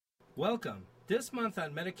Welcome. This month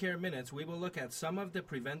on Medicare Minutes, we will look at some of the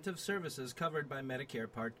preventive services covered by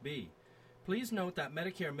Medicare Part B. Please note that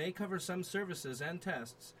Medicare may cover some services and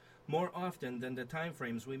tests more often than the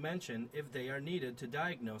timeframes we mention if they are needed to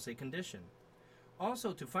diagnose a condition.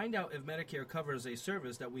 Also, to find out if Medicare covers a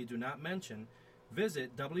service that we do not mention,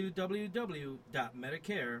 visit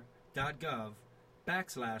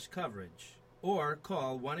www.medicare.gov/coverage or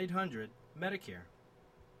call 1-800-MEDICARE.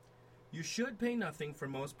 You should pay nothing for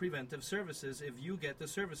most preventive services if you get the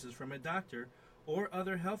services from a doctor or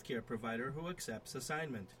other healthcare provider who accepts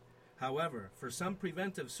assignment. However, for some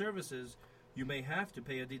preventive services, you may have to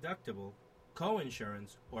pay a deductible,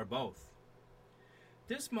 co-insurance, or both.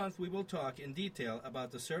 This month we will talk in detail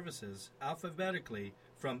about the services alphabetically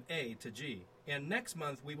from A to G, and next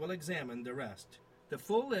month we will examine the rest. The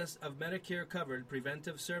full list of Medicare-covered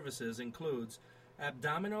preventive services includes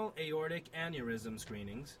abdominal aortic aneurysm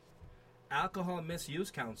screenings, alcohol misuse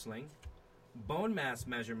counseling, bone mass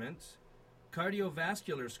measurements,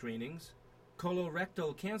 cardiovascular screenings,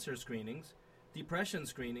 colorectal cancer screenings, depression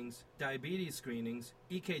screenings, diabetes screenings,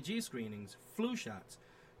 EKG screenings, flu shots,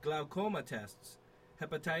 glaucoma tests,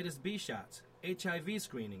 hepatitis B shots, HIV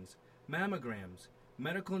screenings, mammograms,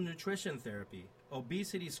 medical nutrition therapy,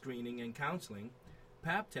 obesity screening and counseling,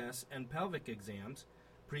 pap tests and pelvic exams,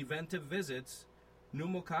 preventive visits,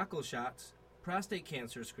 pneumococcal shots, prostate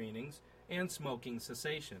cancer screenings, and smoking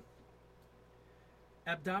cessation.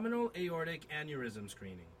 Abdominal aortic aneurysm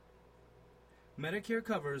screening. Medicare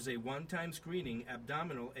covers a one-time screening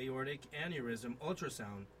abdominal aortic aneurysm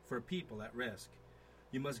ultrasound for people at risk.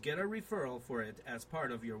 You must get a referral for it as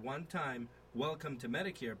part of your one-time Welcome to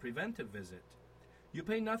Medicare preventive visit. You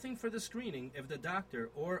pay nothing for the screening if the doctor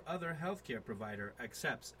or other healthcare provider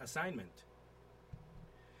accepts assignment.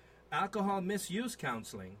 Alcohol misuse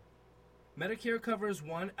counseling. Medicare covers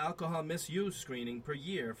one alcohol misuse screening per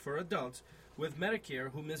year for adults with Medicare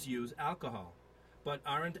who misuse alcohol, but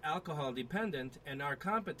aren't alcohol dependent and are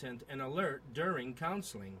competent and alert during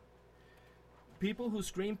counseling. People who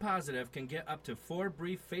screen positive can get up to 4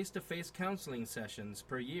 brief face-to-face counseling sessions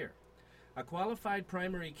per year. A qualified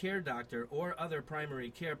primary care doctor or other primary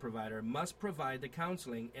care provider must provide the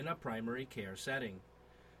counseling in a primary care setting.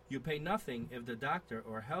 You pay nothing if the doctor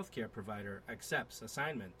or healthcare provider accepts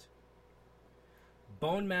assignment.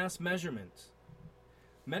 Bone mass measurement.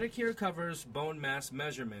 Medicare covers bone mass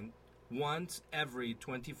measurement once every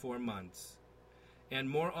 24 months, and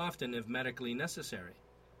more often if medically necessary.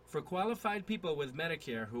 For qualified people with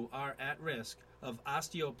Medicare who are at risk of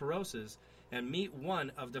osteoporosis and meet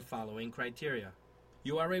one of the following criteria.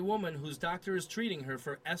 You are a woman whose doctor is treating her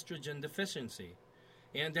for estrogen deficiency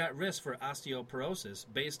and at risk for osteoporosis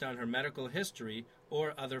based on her medical history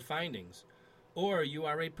or other findings. Or you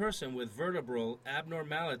are a person with vertebral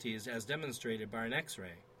abnormalities as demonstrated by an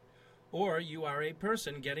X-ray. Or you are a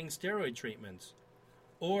person getting steroid treatments.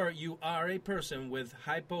 Or you are a person with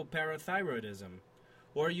hypoparathyroidism.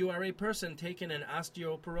 Or you are a person taking an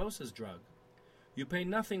osteoporosis drug. You pay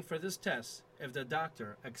nothing for this test if the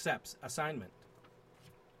doctor accepts assignment.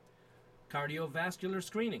 Cardiovascular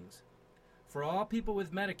screenings. For all people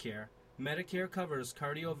with Medicare, Medicare covers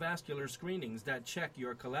cardiovascular screenings that check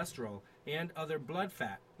your cholesterol and other blood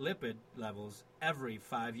fat, lipid levels every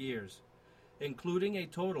 5 years, including a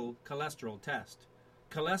total cholesterol test.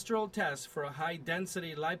 Cholesterol tests for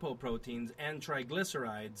high-density lipoproteins and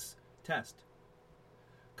triglycerides test.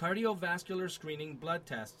 Cardiovascular screening blood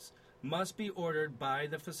tests must be ordered by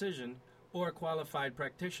the physician or qualified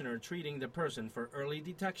practitioner treating the person for early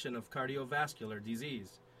detection of cardiovascular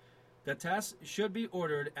disease. The test should be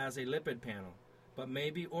ordered as a lipid panel, but may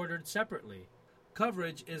be ordered separately.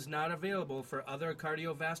 Coverage is not available for other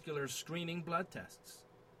cardiovascular screening blood tests.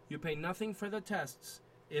 You pay nothing for the tests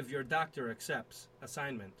if your doctor accepts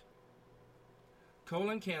assignment.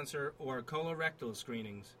 Colon cancer or colorectal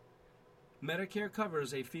screenings. Medicare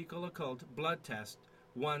covers a fecal occult blood test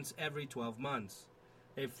once every 12 months,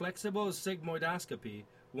 a flexible sigmoidoscopy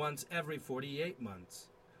once every 48 months,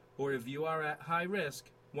 or if you are at high risk,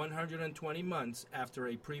 120 months after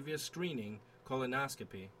a previous screening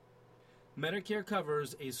colonoscopy. Medicare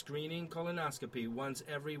covers a screening colonoscopy once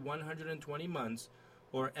every 120 months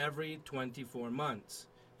or every 24 months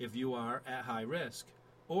if you are at high risk,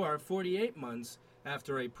 or 48 months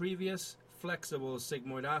after a previous flexible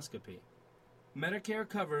sigmoidoscopy. Medicare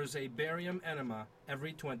covers a barium enema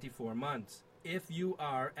every 24 months if you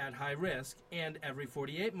are at high risk and every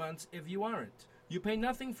 48 months if you aren't. You pay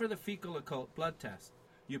nothing for the fecal occult blood test.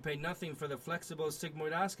 You pay nothing for the flexible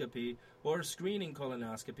sigmoidoscopy or screening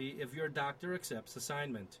colonoscopy if your doctor accepts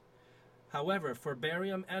assignment. However, for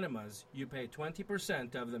barium enemas, you pay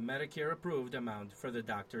 20% of the Medicare-approved amount for the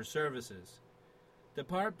doctor's services. The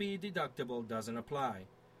Part B deductible doesn't apply,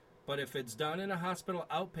 but if it's done in a hospital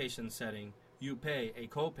outpatient setting, you pay a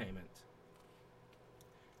copayment.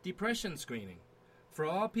 Depression screening. For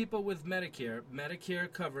all people with Medicare, Medicare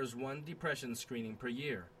covers one depression screening per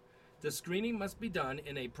year. The screening must be done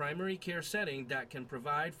in a primary care setting that can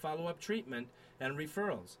provide follow-up treatment and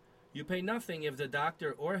referrals. You pay nothing if the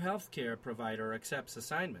doctor or healthcare provider accepts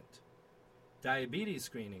assignment. Diabetes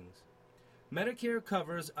screenings. Medicare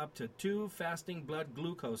covers up to 2 fasting blood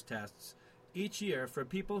glucose tests each year for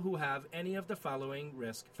people who have any of the following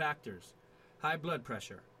risk factors: high blood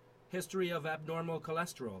pressure, history of abnormal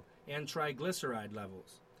cholesterol and triglyceride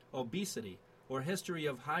levels, obesity, or history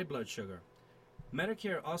of high blood sugar.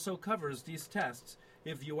 Medicare also covers these tests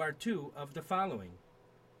if you are 2 of the following: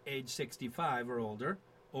 age 65 or older,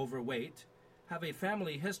 overweight, have a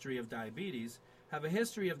family history of diabetes, have a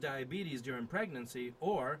history of diabetes during pregnancy,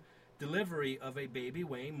 or delivery of a baby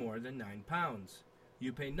weighing more than 9 pounds.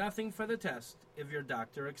 You pay nothing for the test if your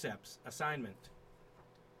doctor accepts assignment.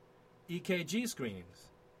 EKG screenings.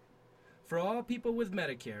 For all people with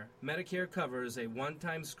Medicare, Medicare covers a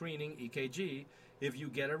one-time screening EKG if you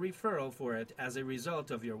get a referral for it as a result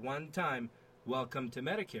of your one-time Welcome to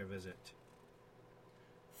Medicare visit.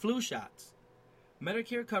 Flu shots.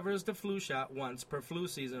 Medicare covers the flu shot once per flu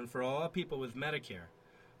season for all people with Medicare.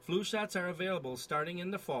 Flu shots are available starting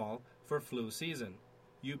in the fall for flu season.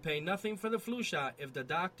 You pay nothing for the flu shot if the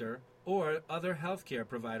doctor or other healthcare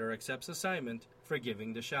provider accepts assignment for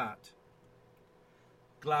giving the shot.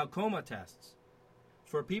 Glaucoma tests.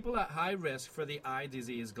 For people at high risk for the eye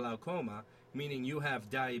disease glaucoma, meaning you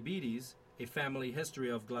have diabetes, a family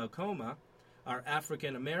history of glaucoma, are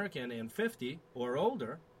African American and 50 or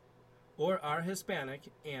older, or are Hispanic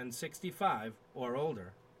and 65 or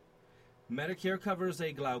older. Medicare covers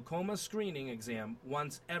a glaucoma screening exam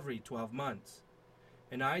once every 12 months.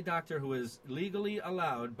 An eye doctor who is legally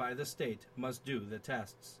allowed by the state must do the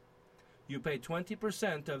tests. You pay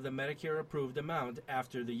 20% of the Medicare-approved amount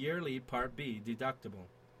after the yearly Part B deductible.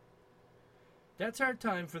 That's our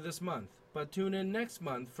time for this month, but tune in next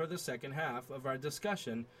month for the second half of our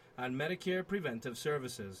discussion on Medicare preventive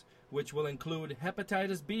services, which will include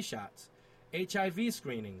hepatitis B shots, HIV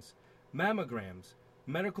screenings, mammograms,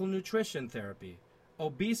 medical nutrition therapy,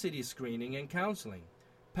 obesity screening and counseling,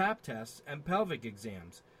 Pap tests and pelvic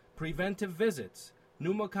exams, preventive visits,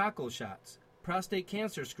 pneumococcal shots, prostate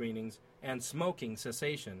cancer screenings, and smoking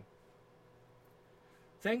cessation.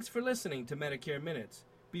 Thanks for listening to Medicare Minutes.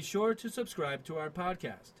 Be sure to subscribe to our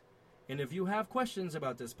podcast. And if you have questions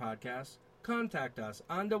about this podcast, contact us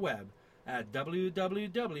on the web at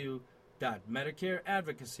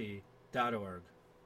www.medicareadvocacy.org.